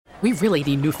We really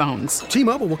need new phones.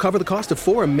 T-Mobile will cover the cost of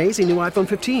 4 amazing new iPhone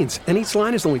 15s, and each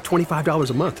line is only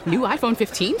 $25 a month. New iPhone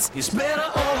 15s? It's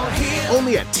better over here.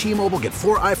 Only at T-Mobile, get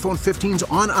 4 iPhone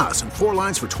 15s on us and 4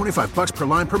 lines for $25 per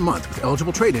line per month with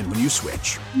eligible trade-in when you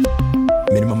switch.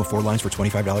 Minimum of 4 lines for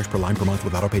 $25 per line per month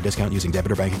with autopay discount using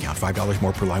debit or bank account. $5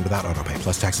 more per line without autopay,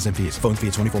 plus taxes and fees. Phone fee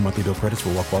at 24 monthly bill credits for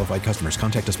well-qualified customers.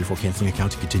 Contact us before canceling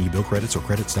account to continue bill credits or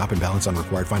credit stop and balance on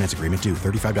required finance agreement due.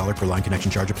 $35 per line connection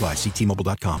charge applies. See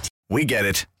T-Mobile.com. We get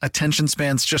it. Attention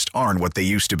spans just aren't what they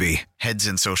used to be. Heads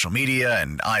in social media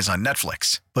and eyes on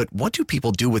Netflix. But what do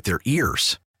people do with their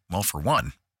ears? Well, for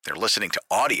one, they're listening to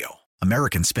audio.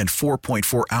 Americans spend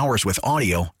 4.4 hours with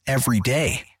audio every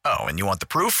day. Oh, and you want the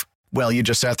proof? Well, you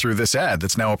just sat through this ad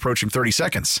that's now approaching 30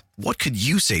 seconds. What could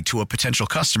you say to a potential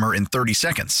customer in 30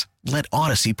 seconds? Let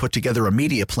Odyssey put together a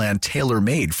media plan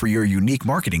tailor-made for your unique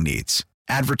marketing needs.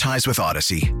 Advertise with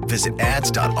Odyssey. Visit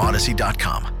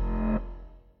ads.odyssey.com.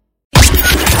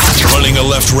 Running a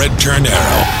left red turn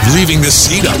arrow, leaving the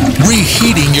seat up,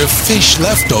 reheating your fish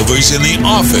leftovers in the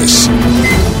office.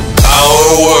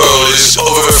 Our world is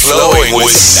overflowing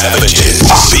with savages.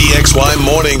 PXY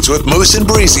Mornings with Moose and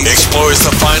Breezy explores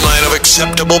the fine line of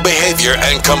acceptable behavior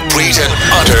and complete and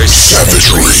utter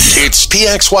savagery. It's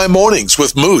PXY Mornings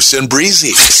with Moose and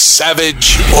Breezy.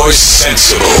 Savage or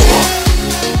sensible?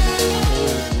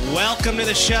 Welcome to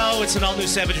the show. It's an all-new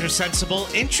Savage or Sensible,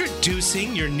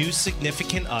 introducing your new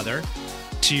significant other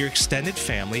to your extended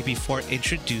family before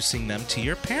introducing them to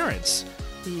your parents.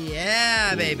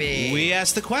 Yeah, baby. We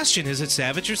asked the question, is it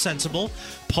savage or sensible?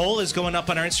 Poll is going up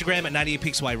on our Instagram at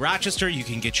 98PXY Rochester. You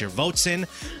can get your votes in.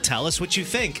 Tell us what you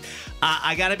think.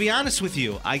 I got to be honest with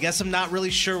you. I guess I'm not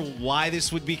really sure why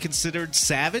this would be considered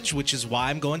savage, which is why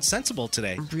I'm going sensible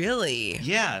today. Really?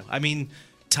 Yeah. I mean,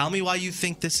 tell me why you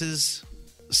think this is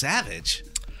savage.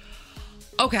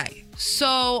 Okay,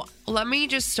 so let me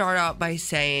just start out by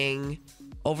saying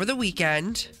over the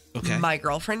weekend, my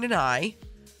girlfriend and I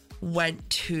went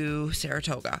to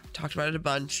Saratoga. Talked about it a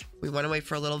bunch. We went away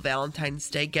for a little Valentine's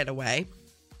Day getaway.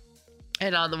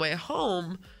 And on the way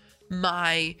home,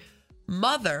 my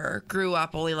mother grew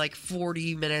up only like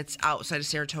 40 minutes outside of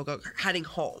Saratoga, heading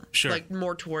home. Sure. Like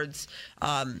more towards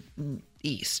west,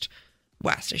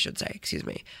 I should say. Excuse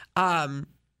me.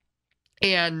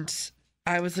 And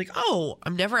I was like, oh,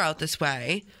 I'm never out this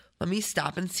way. Let me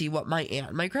stop and see what my aunt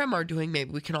and my grandma are doing. Maybe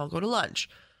we can all go to lunch.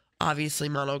 Obviously,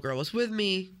 Mono Girl was with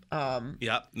me.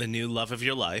 Yep, the new love of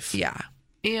your life. Yeah.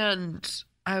 And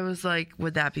I was like,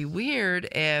 would that be weird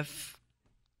if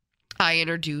I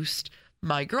introduced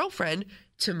my girlfriend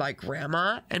to my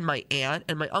grandma and my aunt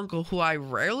and my uncle, who I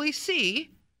rarely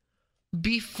see,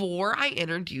 before I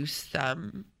introduce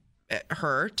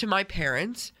her to my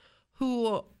parents,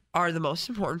 who are the most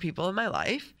important people in my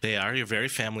life. They are. You're very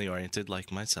family-oriented,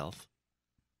 like myself.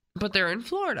 But they're in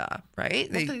Florida, right?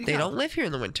 Well, they don't live here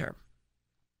in the winter.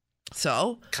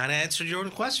 So kind of answered your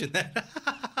own question then.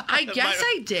 I guess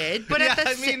I did, but I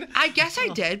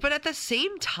did, but at the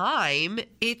same time,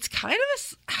 it's kind of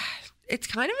a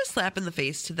slap in the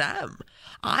face to them.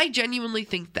 I genuinely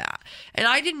think that, and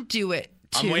I didn't do it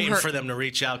to I'm waiting for them to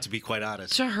reach out, to be quite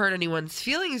honest, to hurt anyone's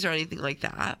feelings or anything like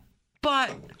that.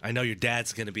 But I know your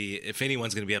dad's going to be, if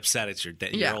anyone's going to be upset, it's your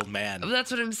old man.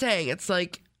 That's what I'm saying. It's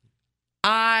like,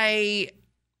 I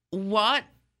want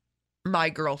my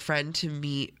girlfriend to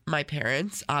meet my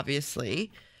parents,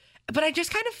 obviously, but I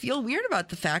just kind of feel weird about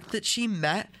the fact that she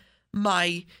met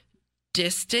my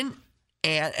distant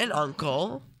aunt and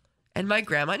uncle and my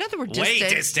grandma. Not that we're distant. Way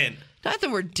distant. Not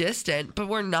that we're distant, but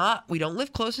we're not. We don't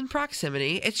live close in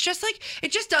proximity. It's just like,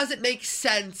 it just doesn't make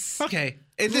sense. Okay.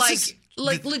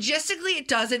 Logistically, it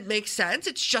doesn't make sense.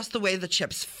 It's just the way the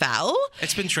chips fell.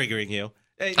 It's been triggering you.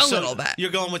 A little bit. You're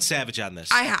going with savage on this.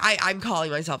 I'm calling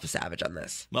myself a savage on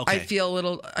this. Okay. I feel a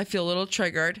little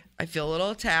triggered. I feel a little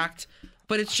attacked,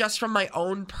 but it's just from my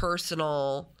own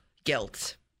personal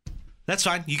guilt. That's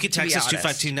fine. You can text us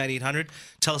 252-9800.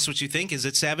 Tell us what you think. Is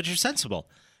it savage or sensible?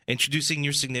 Introducing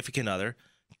your significant other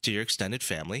to your extended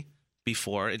family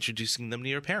before introducing them to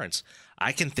your parents.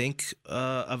 I can think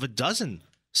of a dozen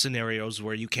scenarios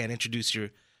where you can't introduce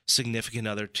your significant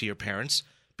other to your parents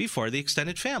before the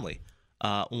extended family.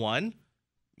 One,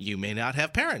 you may not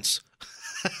have parents.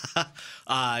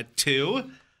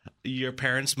 Two, your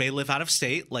parents may live out of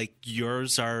state, like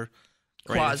yours are.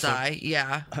 Quasi,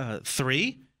 yeah.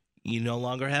 Three, you no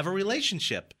longer have a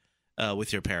relationship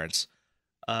with your parents.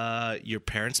 Your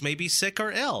parents may be sick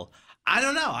or ill. I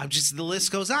don't know. The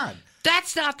list goes on.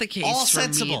 That's not the case All for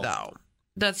sensible. me, though.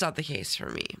 That's not the case for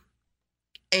me.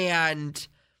 And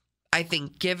I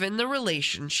think given the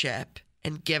relationship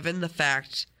and given the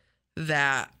fact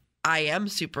that I am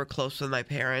super close with my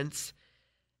parents,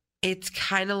 it's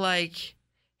kind of like,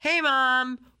 hey,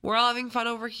 Mom, we're all having fun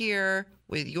over here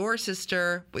with your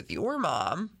sister, with your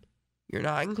mom. You're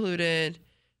not included.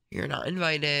 You're not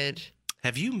invited.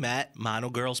 Have you met Mono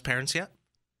Girl's parents yet?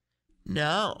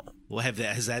 No. Well,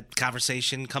 has that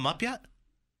conversation come up yet?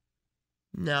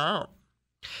 No.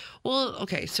 Well,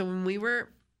 okay, so when we were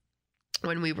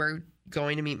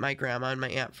going to meet my grandma and my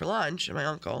aunt for lunch, and my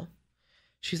uncle,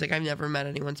 she's like, I've never met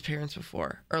anyone's parents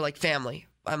before, or like family.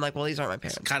 I'm like, well, these aren't my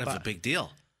parents. It's kind of a big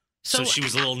deal. So she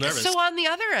was a little nervous. So on the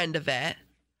other end of it,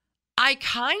 I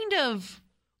kind of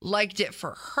liked it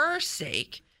for her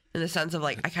sake, in the sense of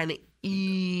like, I kind of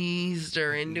eased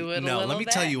her into it a little bit. No, let me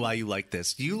tell you why you like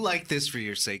this. You like this for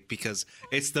your sake because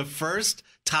it's the first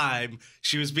time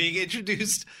she was being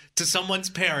introduced to someone's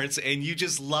parents, and you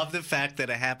just love the fact that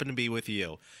it happened to be with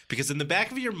you. Because in the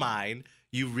back of your mind,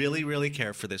 you really, really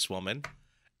care for this woman,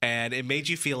 and it made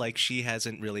you feel like she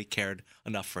hasn't really cared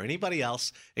enough for anybody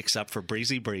else except for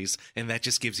Breezy Breeze, and that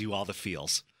just gives you all the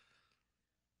feels.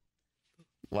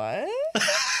 What?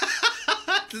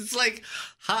 It's like,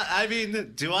 I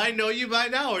mean, do I know you by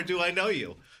now or do I know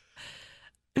you?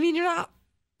 I mean, you're not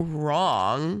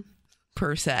wrong,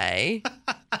 per se.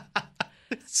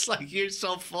 It's like you're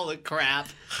so full of crap.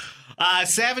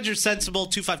 Savage or sensible,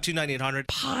 252-9800.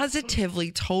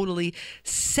 Positively, totally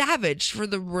savage for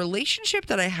the relationship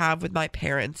that I have with my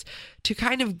parents to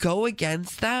kind of go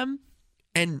against them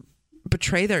and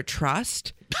betray their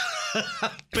trust.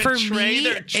 For me,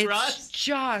 their trust? It's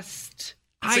just...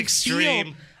 It's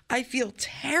extreme. I feel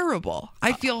terrible.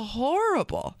 I feel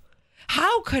horrible.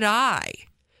 How could I,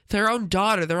 their own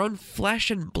daughter, their own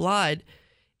flesh and blood,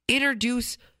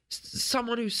 introduce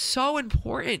someone who's so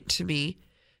important to me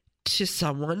to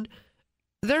someone,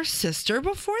 their sister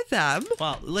before them?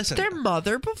 Well, listen. Their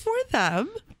mother before them?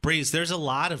 Breeze, there's a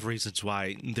lot of reasons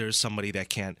why there's somebody that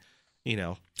can't,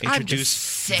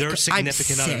 introduce their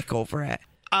significant other. I'm sick over it.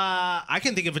 I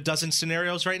can think of a dozen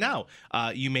scenarios right now.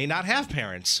 You may not have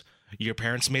parents. Your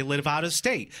parents may live out of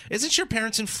state. Isn't your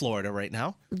parents in Florida right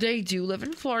now? They do live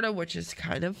in Florida, which is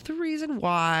kind of the reason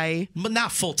why. But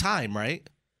not full time, right?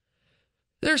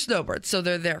 They're snowbirds, so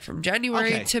they're there from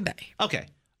January to May. Okay.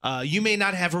 You may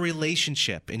not have a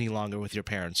relationship any longer with your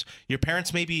parents. Your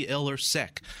parents may be ill or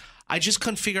sick. I just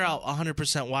couldn't figure out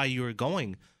 100% why you were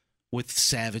going with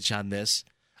Savage on this.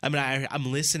 I mean,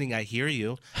 I'm listening. I hear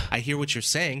you. I hear what you're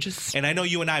saying. And I know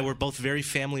you and I were both very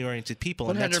family-oriented people,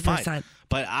 and 100%. That's fine.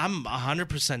 But I'm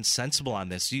 100% sensible on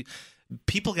this.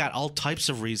 People got all types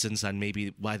of reasons on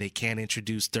maybe why they can't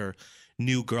introduce their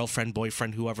new girlfriend,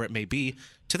 boyfriend, whoever it may be,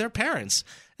 to their parents.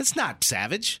 It's not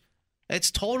savage.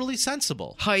 It's totally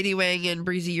sensible. Heidi weighing in,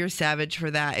 Breezy, you're savage for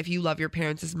that. If you love your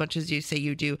parents as much as you say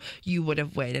you do, you would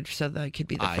have waited so that could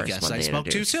be the first one. I guess I spoke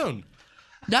too soon.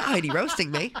 Not Heidi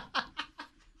roasting me.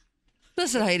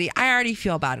 Listen, Heidi, I already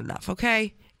feel bad enough,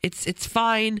 okay? It's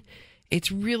fine. It's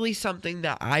really something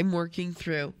that I'm working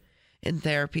through in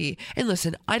therapy. And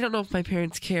listen, I don't know if my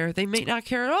parents care. They may not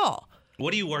care at all.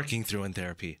 What are you working through in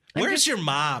therapy? Where's your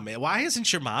mom? Why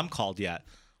hasn't your mom called yet?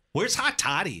 Where's Hot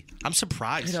Toddy? I'm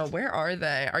surprised. Where are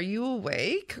they? Are you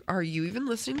awake? Are you even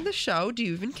listening to the show? Do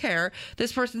you even care?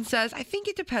 This person says, I think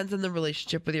it depends on the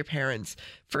relationship with your parents.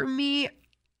 For me,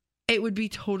 it would be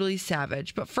totally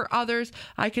savage. But for others,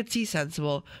 I could see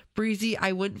sensible. Breezy,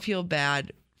 I wouldn't feel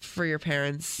bad for your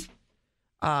parents.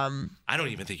 I don't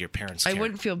even think your parents care. I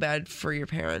wouldn't feel bad for your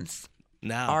parents.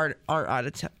 No.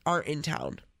 Aren't in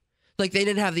town. Like they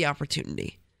didn't have the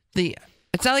opportunity.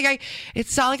 It's not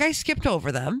like I skipped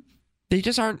over them. They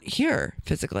just aren't here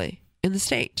physically in the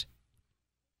state.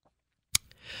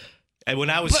 And when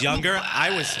I was younger,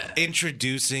 I was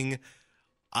introducing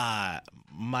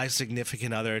my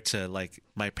significant other to like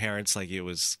my parents like it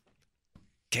was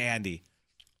candy.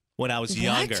 When I was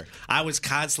younger, I was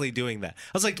constantly doing that.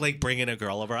 I was like bringing a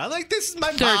girl over. I'm like, this is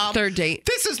my mom. Third date.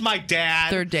 This is my dad.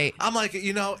 Third date. I'm like,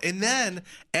 and then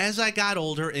as I got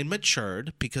older and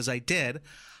matured, because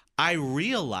I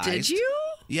realized. Did you?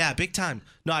 Yeah, big time.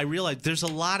 No, I realized there's a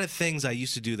lot of things I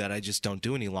used to do that I just don't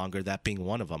do any longer, that being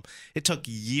one of them. It took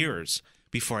years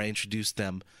before I introduced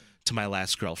them to my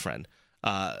last girlfriend.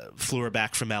 Flew her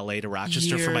back from L.A. to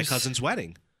Rochester for my cousin's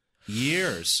wedding.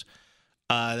 Years.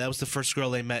 That was the first girl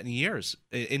they met in years,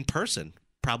 in person,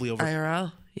 probably over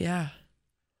IRL. Yeah.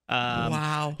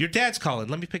 Wow. Your dad's calling.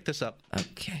 Let me pick this up.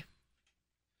 Okay.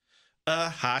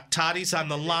 Hot Toddy's on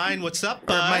the line. What's up,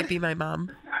 bud? Or it might be my mom.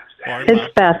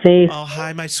 It's Bethy. Oh,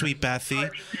 hi, my sweet Bethy.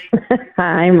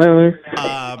 Hi, Moose.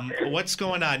 What's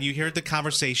going on? You heard the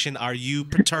conversation. Are you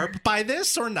perturbed by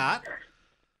this or not?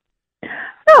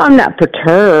 No, I'm not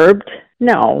perturbed.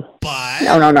 No. But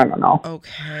No.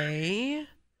 Okay.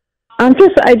 I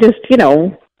just,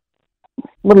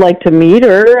 would like to meet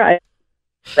her. I'm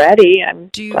ready.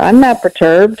 I'm not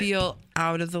perturbed. Feel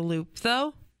out of the loop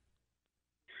though?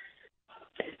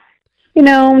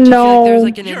 No. Feel like there's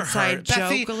like an You're inside hurt.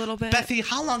 joke a little bit. Bethy,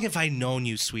 how long have I known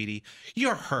you, sweetie?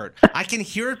 You're hurt. I can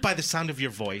hear it by the sound of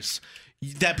your voice.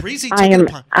 That breezy.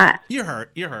 You're hurt.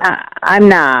 You're hurt. I'm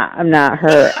not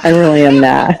hurt. I really am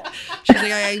not. She's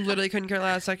like, I literally couldn't care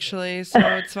less, actually, so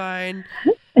it's fine.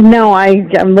 No,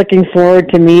 I'm looking forward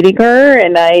to meeting her,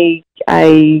 and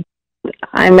I'm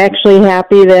actually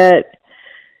happy that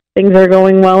things are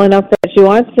going well enough that she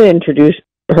wants to introduce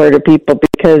her to people,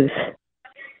 because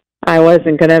I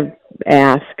wasn't going to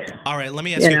ask. All right, let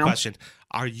me ask you a question.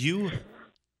 Are you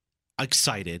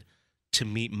excited to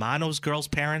meet Mono's girls'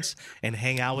 parents and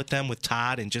hang out with them with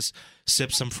Todd and just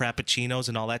sip some frappuccinos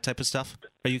and all that type of stuff?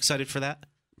 Are you excited for that?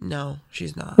 No,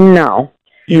 she's not. No.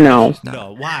 No.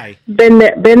 Why? Been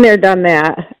there, done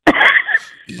that.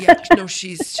 Yeah, no,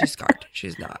 she's scarred.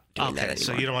 She's not doing that anymore.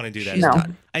 So you don't want to do that. She's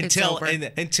done.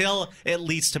 Until it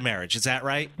leads to marriage. Is that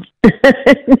right?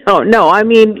 No. I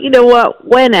mean, you know what?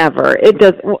 Whenever it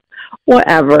does,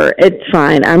 whatever, it's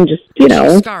fine. I'm just,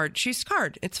 She's scarred. She's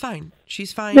scarred. It's fine.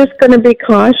 She's fine. Just going to be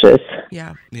cautious.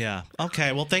 Yeah. Yeah.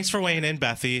 Okay. Well, thanks for weighing in,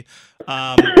 Bethy.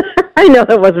 I know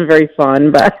that wasn't very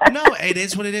fun, but no, it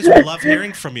is what it is. We love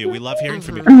hearing from you.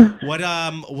 What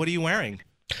are you wearing?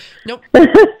 Nope.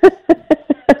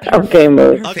 Okay,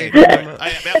 Moose. Okay.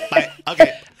 Bye.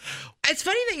 Okay. It's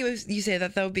funny that you say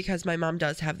that, though, because my mom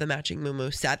does have the matching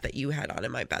muumuu set that you had on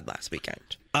in my bed last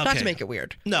weekend. Okay. Not to make it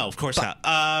weird. No, of course not.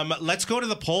 Let's go to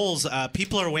the polls.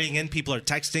 People are weighing in. People are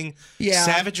texting. Yeah.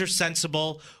 Savage or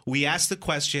sensible? We asked the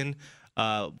question,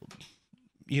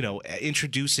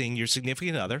 introducing your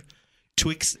significant other to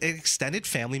an extended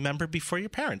family member before your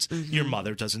parents. Mm-hmm. Your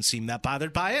mother doesn't seem that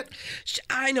bothered by it.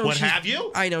 I know. Have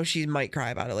you? I know she might cry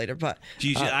about it later, but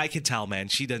I can tell, man.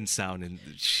 She doesn't sound, and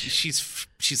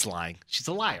she's lying. She's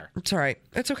a liar. It's all right.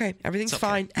 It's okay. Everything's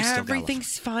fine.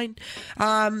 Everything's fine.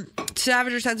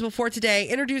 Savage or sensible for today: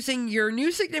 introducing your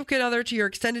new significant other to your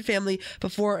extended family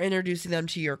before introducing them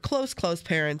to your close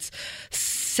parents.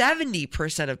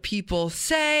 70% of people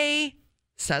say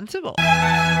sensible. There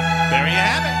you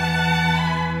have it.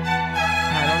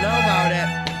 I don't know about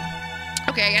it.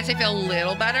 Okay, I guess I feel a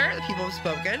little better that people have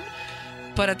spoken.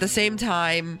 But at the same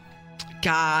time,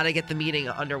 gotta get the meeting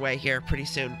underway here pretty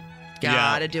soon.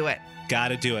 Gotta do it.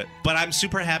 Gotta do it. But I'm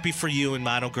super happy for you and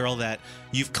Mono Girl that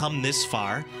you've come this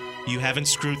far. You haven't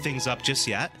screwed things up just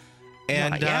yet.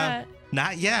 And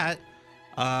not yet.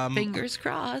 Fingers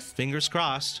crossed. Fingers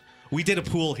crossed. We did a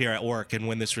pool here at work, and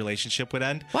when this relationship would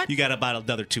end, what? You got about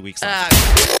another 2 weeks left.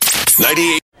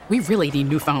 98. We really need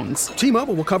new phones.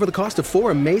 T-Mobile will cover the cost of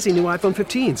 4 amazing new iPhone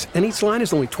 15s, and each line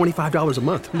is only $25 a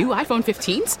month. New iPhone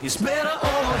 15s? It's better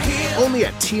over here. Only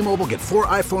at T-Mobile, get 4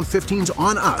 iPhone 15s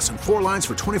on us and 4 lines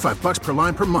for $25 per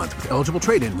line per month with eligible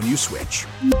trade-in when you switch.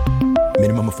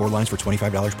 Minimum of 4 lines for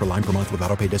 $25 per line per month with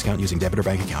auto-pay discount using debit or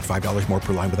bank account. $5 more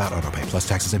per line without auto-pay, plus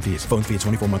taxes and fees. Phone fee at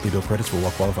 24 monthly bill credits for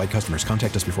well-qualified customers.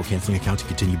 Contact us before canceling account to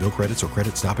continue bill credits or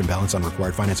credit stop and balance on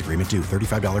required finance agreement due.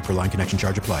 $35 per line connection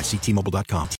charge applies. See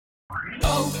T-Mobile.com.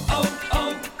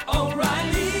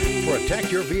 O'Reilly.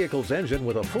 Protect your vehicle's engine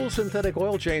with a full synthetic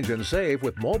oil change and save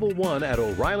with Mobil 1 at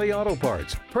O'Reilly Auto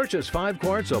Parts. Purchase 5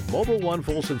 quarts of Mobil 1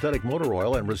 full synthetic motor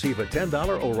oil and receive a $10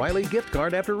 O'Reilly gift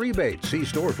card after rebate. See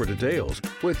store for details.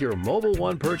 With your Mobil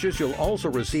 1 purchase, you'll also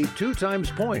receive 2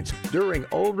 times points during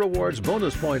O Rewards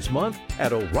Bonus Points Month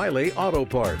at O'Reilly Auto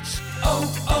Parts.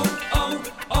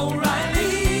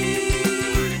 O'Reilly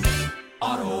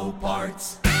Auto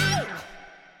Parts.